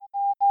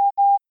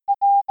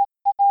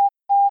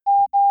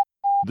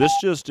This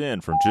just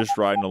in from Just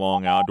Riding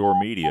Along Outdoor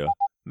Media,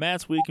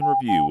 Matt's Week in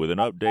Review with an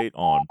update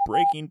on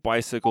breaking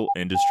bicycle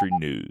industry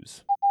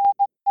news.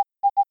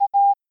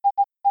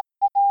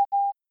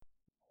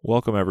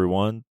 Welcome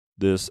everyone.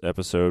 This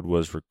episode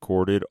was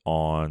recorded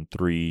on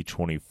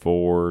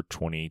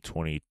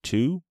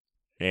 3/24/2022,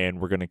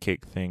 and we're going to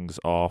kick things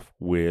off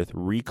with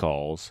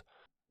recalls.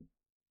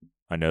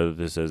 I know that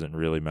this isn't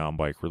really mountain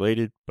bike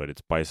related, but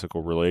it's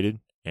bicycle related.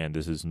 And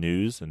this is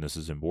news, and this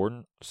is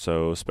important.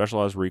 So,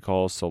 Specialized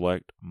recalls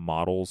select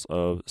models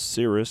of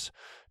Sirrus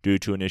due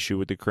to an issue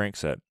with the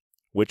crankset.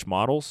 Which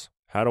models?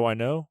 How do I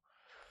know?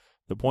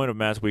 The point of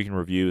Matt's Week in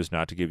Review is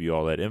not to give you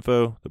all that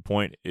info. The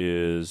point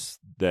is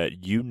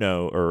that you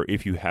know, or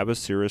if you have a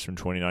Sirrus from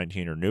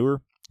 2019 or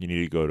newer, you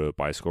need to go to a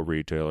bicycle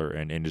retailer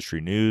and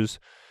industry news,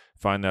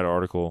 find that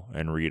article,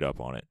 and read up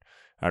on it.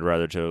 I'd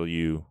rather tell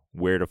you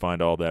where to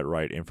find all that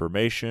right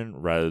information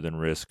rather than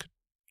risk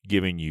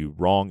giving you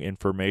wrong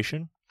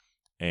information.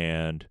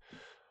 And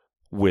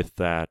with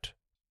that,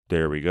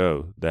 there we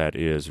go. That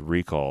is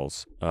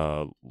recalls.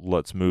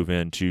 Let's move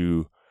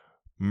into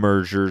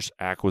mergers,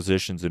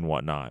 acquisitions, and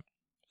whatnot.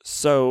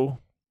 So,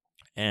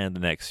 and the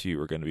next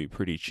few are going to be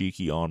pretty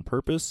cheeky on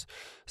purpose,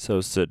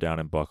 so sit down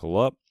and buckle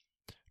up.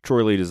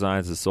 Troy Lee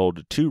Designs is sold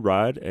to Two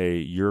Ride, a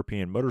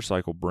European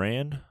motorcycle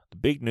brand. The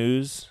big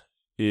news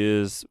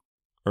is,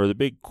 or the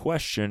big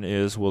question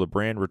is, will the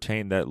brand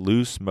retain that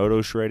loose,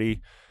 moto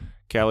shreddy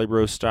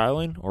Calibro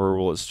styling, or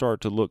will it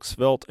start to look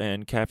svelte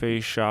and cafe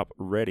shop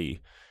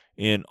ready?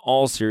 In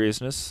all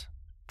seriousness,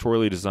 Troy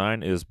Lee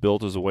Design is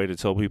built as a way to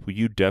tell people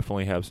you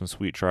definitely have some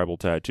sweet tribal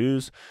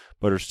tattoos,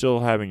 but are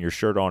still having your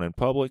shirt on in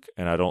public,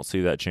 and I don't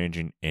see that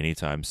changing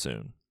anytime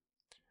soon.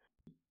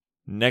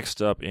 Next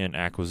up in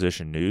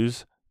acquisition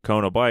news,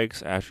 Kona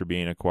Bikes, after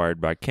being acquired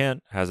by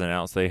Kent, has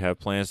announced they have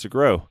plans to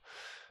grow.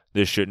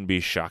 This shouldn't be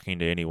shocking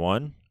to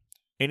anyone.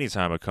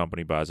 Anytime a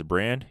company buys a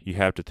brand, you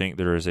have to think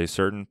there is a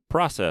certain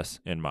process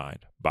in mind.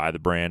 Buy the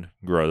brand,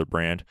 grow the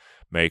brand,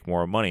 make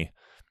more money.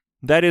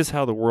 That is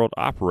how the world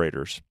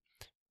operates.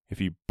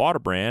 If you bought a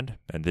brand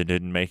and then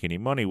didn't make any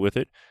money with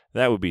it,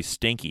 that would be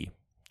stinky.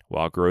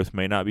 While growth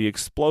may not be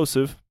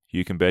explosive,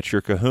 you can bet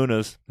your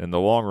kahunas in the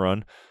long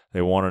run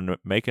they want to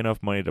make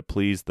enough money to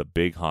please the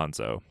big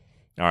Hanzo.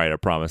 All right, I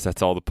promise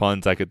that's all the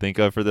puns I could think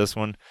of for this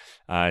one.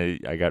 I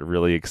got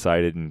really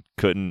excited and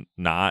couldn't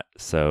not,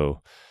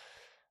 so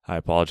I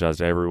apologize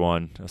to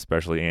everyone,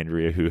 especially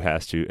Andrea, who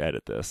has to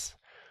edit this.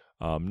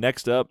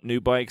 Next up,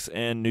 new bikes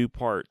and new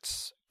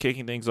parts.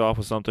 Kicking things off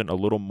with something a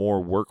little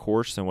more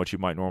workhorse than what you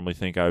might normally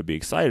think I would be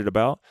excited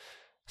about.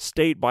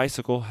 State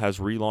Bicycle has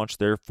relaunched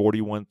their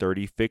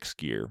 4130 fixed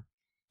gear.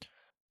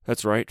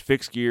 That's right,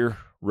 fixed gear,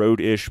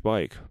 road-ish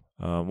bike.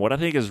 What I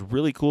think is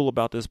really cool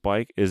about this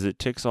bike is it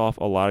ticks off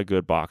a lot of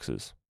good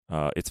boxes.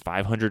 It's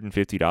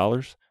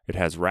 $550. It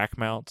has rack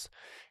mounts.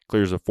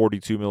 Clears a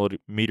 42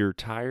 millimeter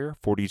tire,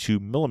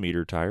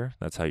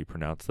 that's how you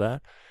pronounce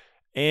that,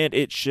 and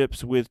it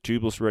ships with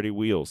tubeless ready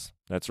wheels.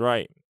 That's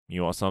right,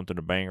 you want something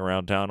to bang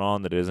around town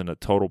on that isn't a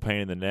total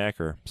pain in the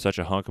neck or such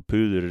a hunk of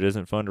poo that it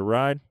isn't fun to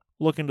ride?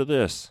 Look into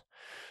this.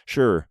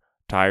 Sure,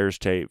 tires,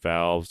 tape,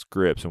 valves,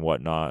 grips, and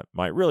whatnot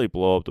might really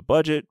blow up the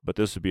budget, but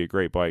this would be a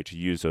great bike to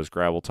use those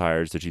gravel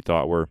tires that you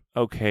thought were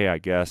okay, I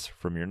guess,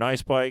 from your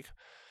nice bike.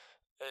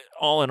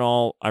 All in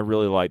all, I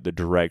really like the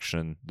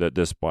direction that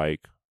this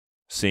bike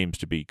seems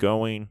to be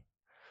going,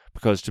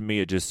 because to me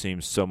it just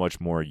seems so much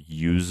more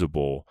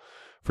usable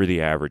for the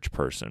average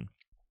person.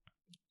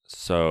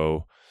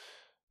 So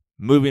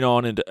moving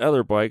on into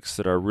other bikes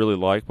that I really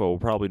like but will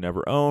probably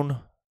never own,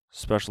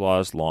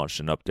 Specialized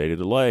launched an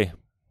updated Allay.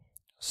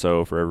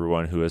 So for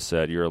everyone who has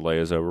said your Allay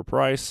is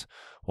overpriced,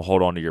 well,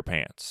 hold on to your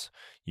pants.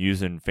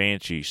 Using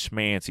fancy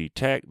schmancy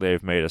tech,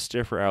 they've made a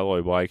stiffer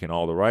alloy bike in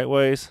all the right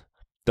ways.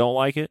 Don't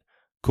like it?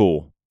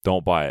 Cool,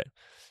 don't buy it.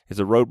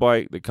 It's a road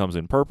bike that comes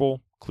in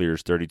purple,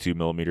 clears 32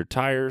 millimeter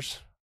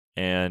tires,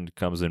 and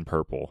comes in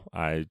purple.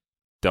 I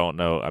don't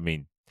know. I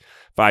mean,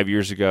 5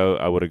 years ago,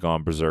 I would have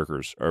gone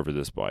berserkers over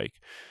this bike.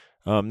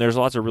 There's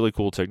lots of really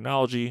cool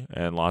technology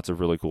and lots of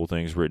really cool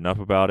things written up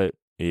about it.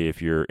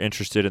 If you're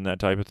interested in that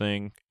type of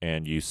thing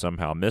and you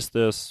somehow missed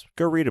this,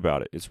 go read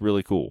about it. It's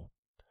really cool.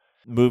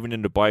 Moving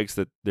into bikes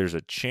that there's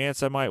a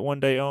chance I might one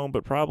day own,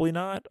 but probably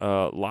not.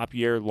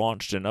 Lapierre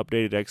launched an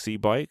updated XC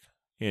bike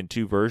in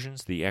two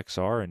versions, the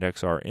XR and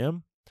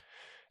XRM.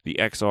 The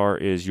XR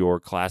is your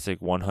classic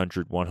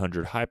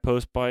 100/100 high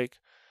post bike,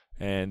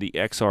 and the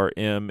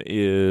XRM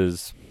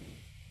is,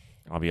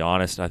 I'll be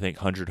honest, I think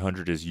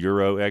 100/100 is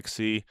Euro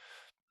XC.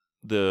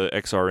 The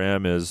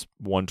XRM is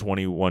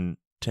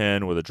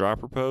 120/110 with a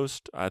dropper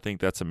post. I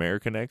think that's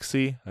American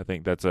XC. I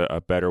think that's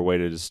a better way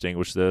to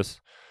distinguish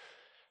this,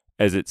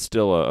 as it's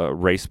still a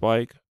race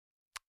bike.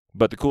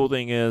 But the cool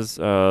thing is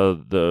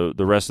the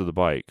rest of the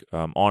bike.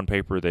 On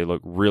paper, they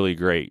look really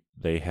great.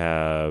 They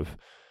have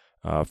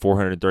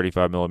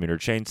 435 millimeter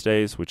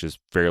chainstays, which is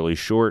fairly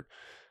short.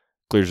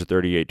 Clears a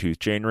 38 tooth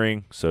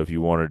chainring, so if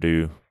you want to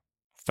do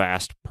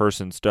fast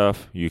person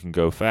stuff, you can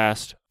go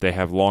fast. They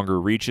have longer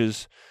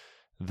reaches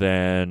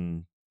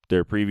than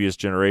their previous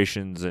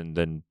generations and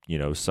then,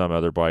 some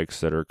other bikes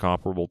that are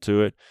comparable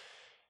to it.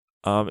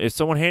 If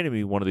someone handed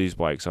me one of these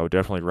bikes, I would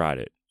definitely ride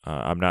it.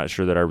 I'm not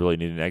sure that I really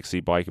need an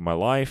XC bike in my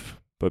life,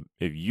 but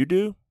if you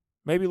do,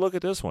 maybe look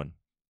at this one.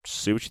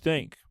 See what you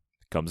think.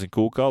 It comes in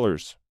cool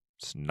colors.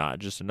 It's not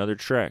just another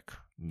Trek.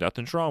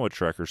 Nothing's wrong with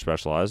Trek or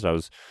Specialized. I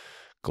was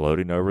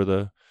gloating over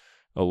the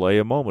Allay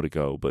a moment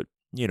ago, but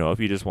if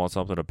you just want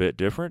something a bit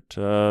different,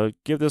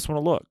 give this one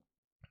a look.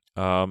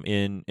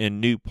 In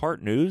new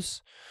part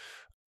news,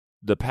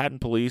 the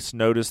patent police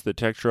noticed that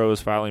Tektro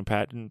is filing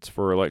patents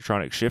for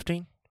electronic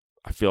shifting.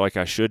 I feel like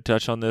I should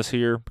touch on this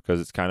here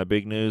because it's kind of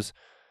big news,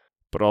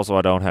 but also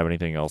I don't have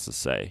anything else to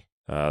say.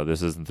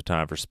 This isn't the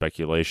time for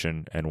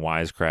speculation and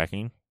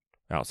wisecracking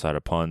outside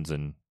of puns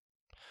and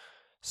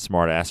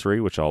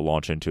smartassery, which I'll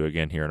launch into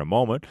again here in a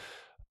moment.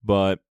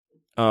 But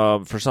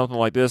for something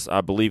like this, I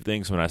believe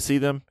things when I see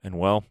them, and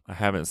well, I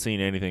haven't seen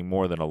anything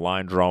more than a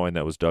line drawing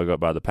that was dug up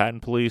by the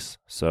patent police,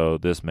 so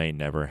this may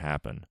never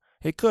happen.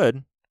 It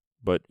could,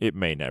 but it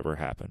may never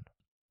happen.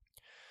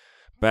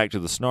 Back to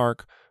the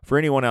snark. For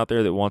anyone out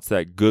there that wants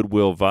that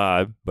goodwill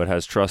vibe but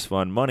has trust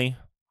fund money,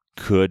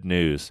 good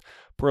news.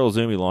 Pearl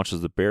Izumi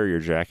launches the barrier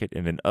jacket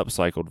in an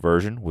upcycled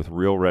version with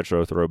real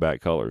retro throwback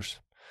colors.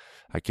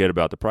 I kid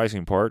about the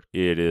pricing part.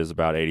 It is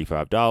about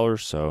 $85,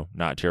 so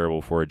not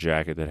terrible for a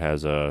jacket that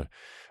has a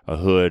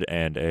hood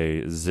and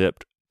a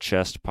zipped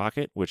chest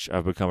pocket, which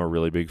I've become a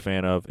really big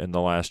fan of in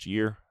the last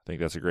year. I think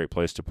that's a great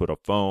place to put a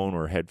phone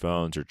or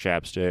headphones or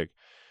chapstick.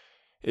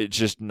 It's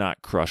just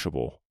not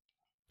crushable.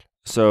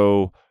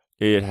 So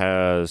it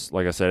has,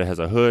 like I said, it has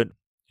a hood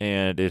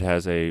and it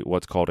has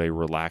what's called a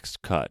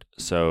relaxed cut.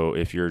 So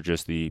if you're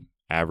just the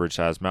average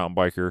size mountain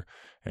biker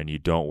and you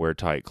don't wear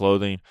tight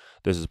clothing,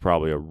 this is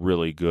probably a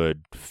really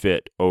good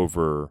fit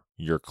over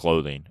your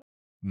clothing.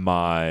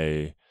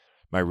 My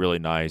really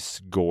nice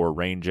Gore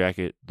rain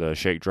jacket, the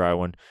shake dry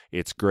one,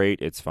 it's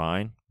great, it's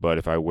fine, but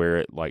if I wear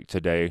it like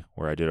today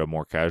where I did a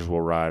more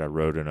casual ride, I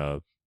rode in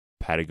a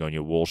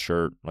Patagonia wool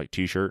shirt, like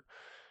t-shirt,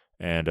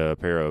 and a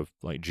pair of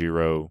like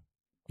Giro,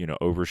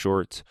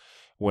 overshorts.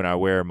 When I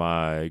wear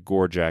my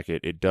Gore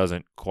jacket, it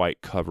doesn't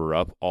quite cover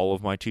up all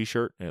of my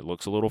t-shirt, and it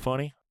looks a little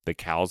funny. The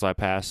cows I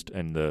passed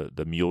and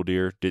the mule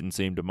deer didn't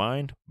seem to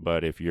mind,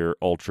 but if you're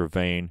ultra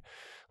vain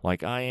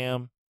like I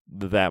am,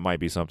 that might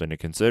be something to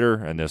consider,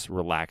 and this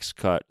relaxed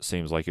cut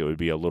seems like it would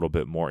be a little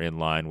bit more in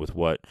line with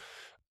what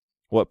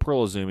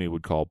Pearl Izumi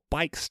would call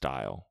bike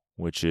style,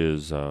 which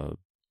is,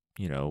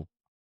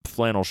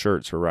 flannel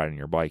shirts for riding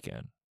your bike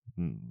in.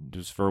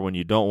 Just for when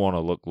you don't want to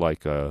look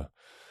like a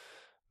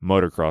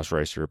motocross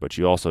racer, but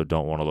you also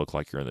don't want to look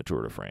like you're in the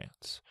Tour de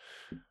France.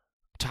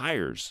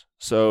 Tires.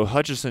 So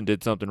Hutchinson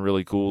did something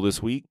really cool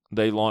this week.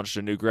 They launched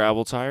a new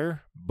gravel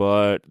tire,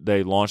 but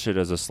they launched it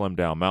as a slimmed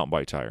down mountain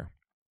bike tire.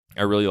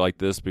 I really like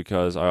this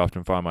because I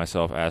often find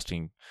myself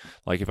asking,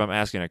 like if I'm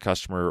asking a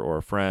customer or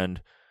a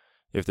friend,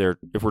 if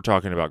we're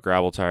talking about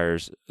gravel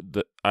tires,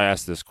 I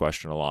ask this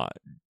question a lot.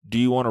 Do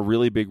you want a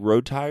really big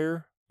road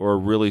tire or a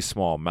really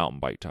small mountain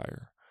bike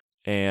tire?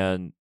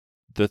 And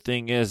the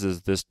thing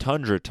is this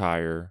Tundra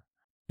tire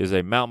is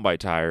a mountain bike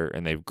tire,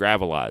 and they've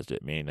gravelized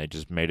it, meaning they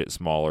just made it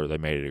smaller. They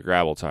made it a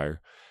gravel tire.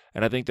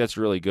 And I think that's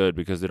really good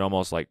because it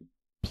almost like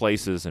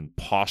places and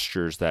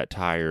postures that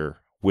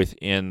tire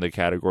within the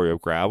category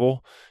of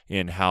gravel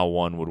in how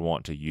one would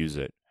want to use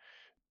it.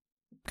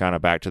 Kind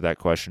of back to that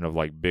question of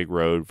like big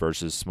road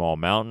versus small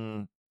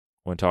mountain.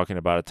 When talking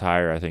about a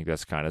tire, I think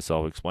that's kind of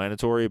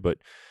self-explanatory, but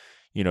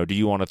do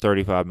you want a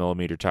 35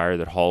 millimeter tire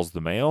that hauls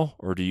the mail,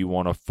 or do you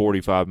want a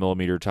 45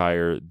 millimeter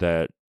tire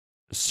that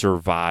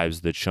survives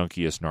the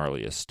chunkiest,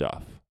 gnarliest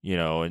stuff?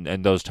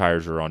 And those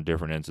tires are on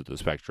different ends of the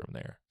spectrum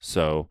there.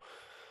 So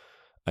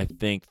I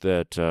think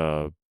that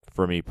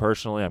for me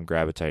personally, I'm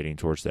gravitating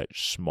towards that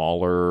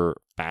smaller,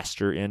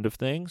 faster end of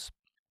things.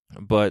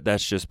 But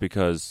that's just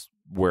because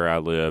where I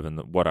live and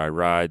what I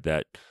ride,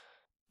 that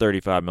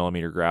 35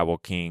 millimeter Gravel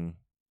King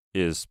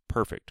is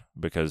perfect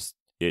because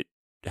it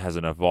has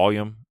enough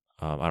volume.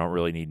 I don't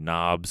really need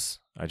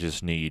knobs. I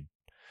need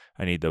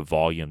the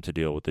volume to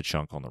deal with the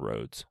chunk on the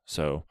roads.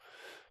 So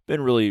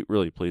been really,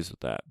 really pleased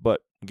with that.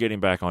 But getting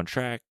back on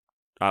track,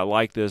 I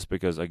like this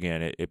because,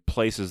 again, it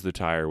places the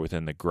tire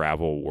within the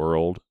gravel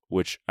world,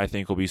 which I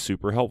think will be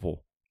super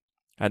helpful.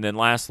 And then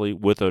lastly,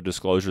 with a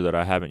disclosure that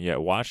I haven't yet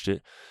watched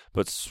it,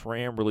 but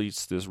SRAM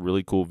released this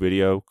really cool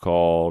video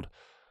called,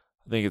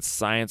 I think it's the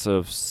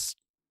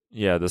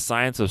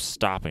Science of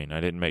Stopping. I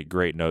didn't make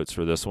great notes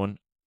for this one.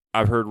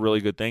 I've heard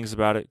really good things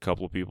about it. A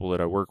couple of people that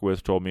I work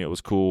with told me it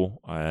was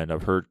cool, and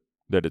I've heard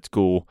that it's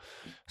cool.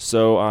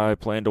 So I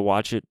plan to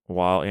watch it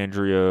while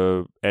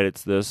Andrea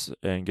edits this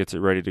and gets it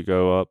ready to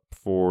go up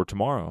for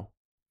tomorrow.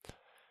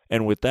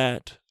 And with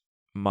that,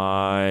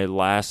 my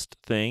last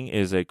thing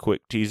is a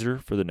quick teaser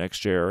for the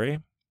next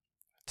JRA.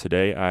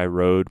 Today I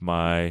rode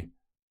my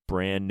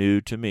brand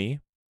new to me,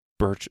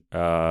 purchased.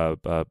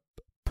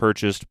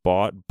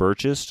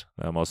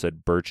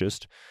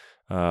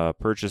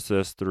 Purchased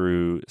this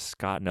through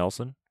Scott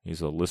Nelson.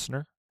 He's a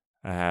listener.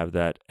 I have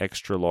that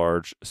extra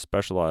large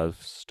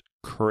Specialized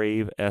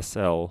crave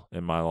SL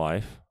in my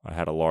life. I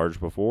had a large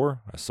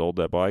before. I sold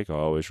that bike. I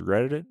always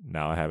regretted it.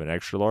 Now I have an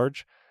extra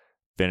large.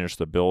 Finished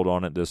the build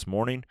on it this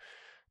morning.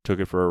 Took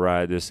it for a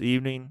ride this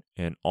evening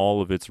in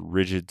all of its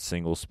rigid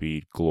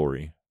single-speed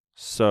glory.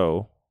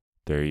 So,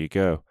 there you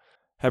go.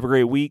 Have a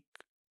great weekend,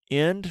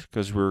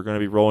 because we're going to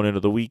be rolling into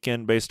the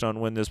weekend based on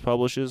when this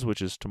publishes,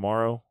 which is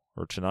tomorrow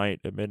or tonight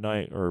at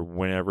midnight or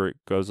whenever it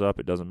goes up.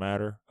 It doesn't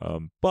matter.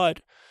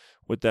 But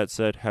with that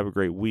said, have a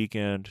great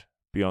weekend.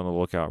 Be on the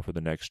lookout for the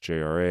next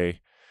JRA.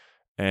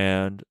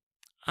 And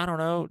I don't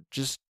know,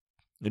 just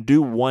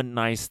do one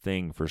nice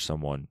thing for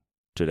someone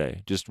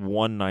today. Just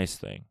one nice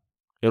thing.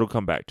 It'll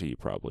come back to you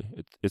probably.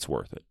 It's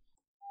worth it.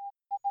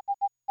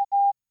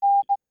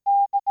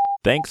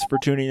 Thanks for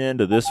tuning in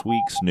to this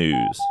week's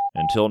news.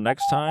 Until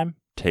next time,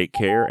 take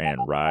care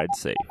and ride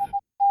safe.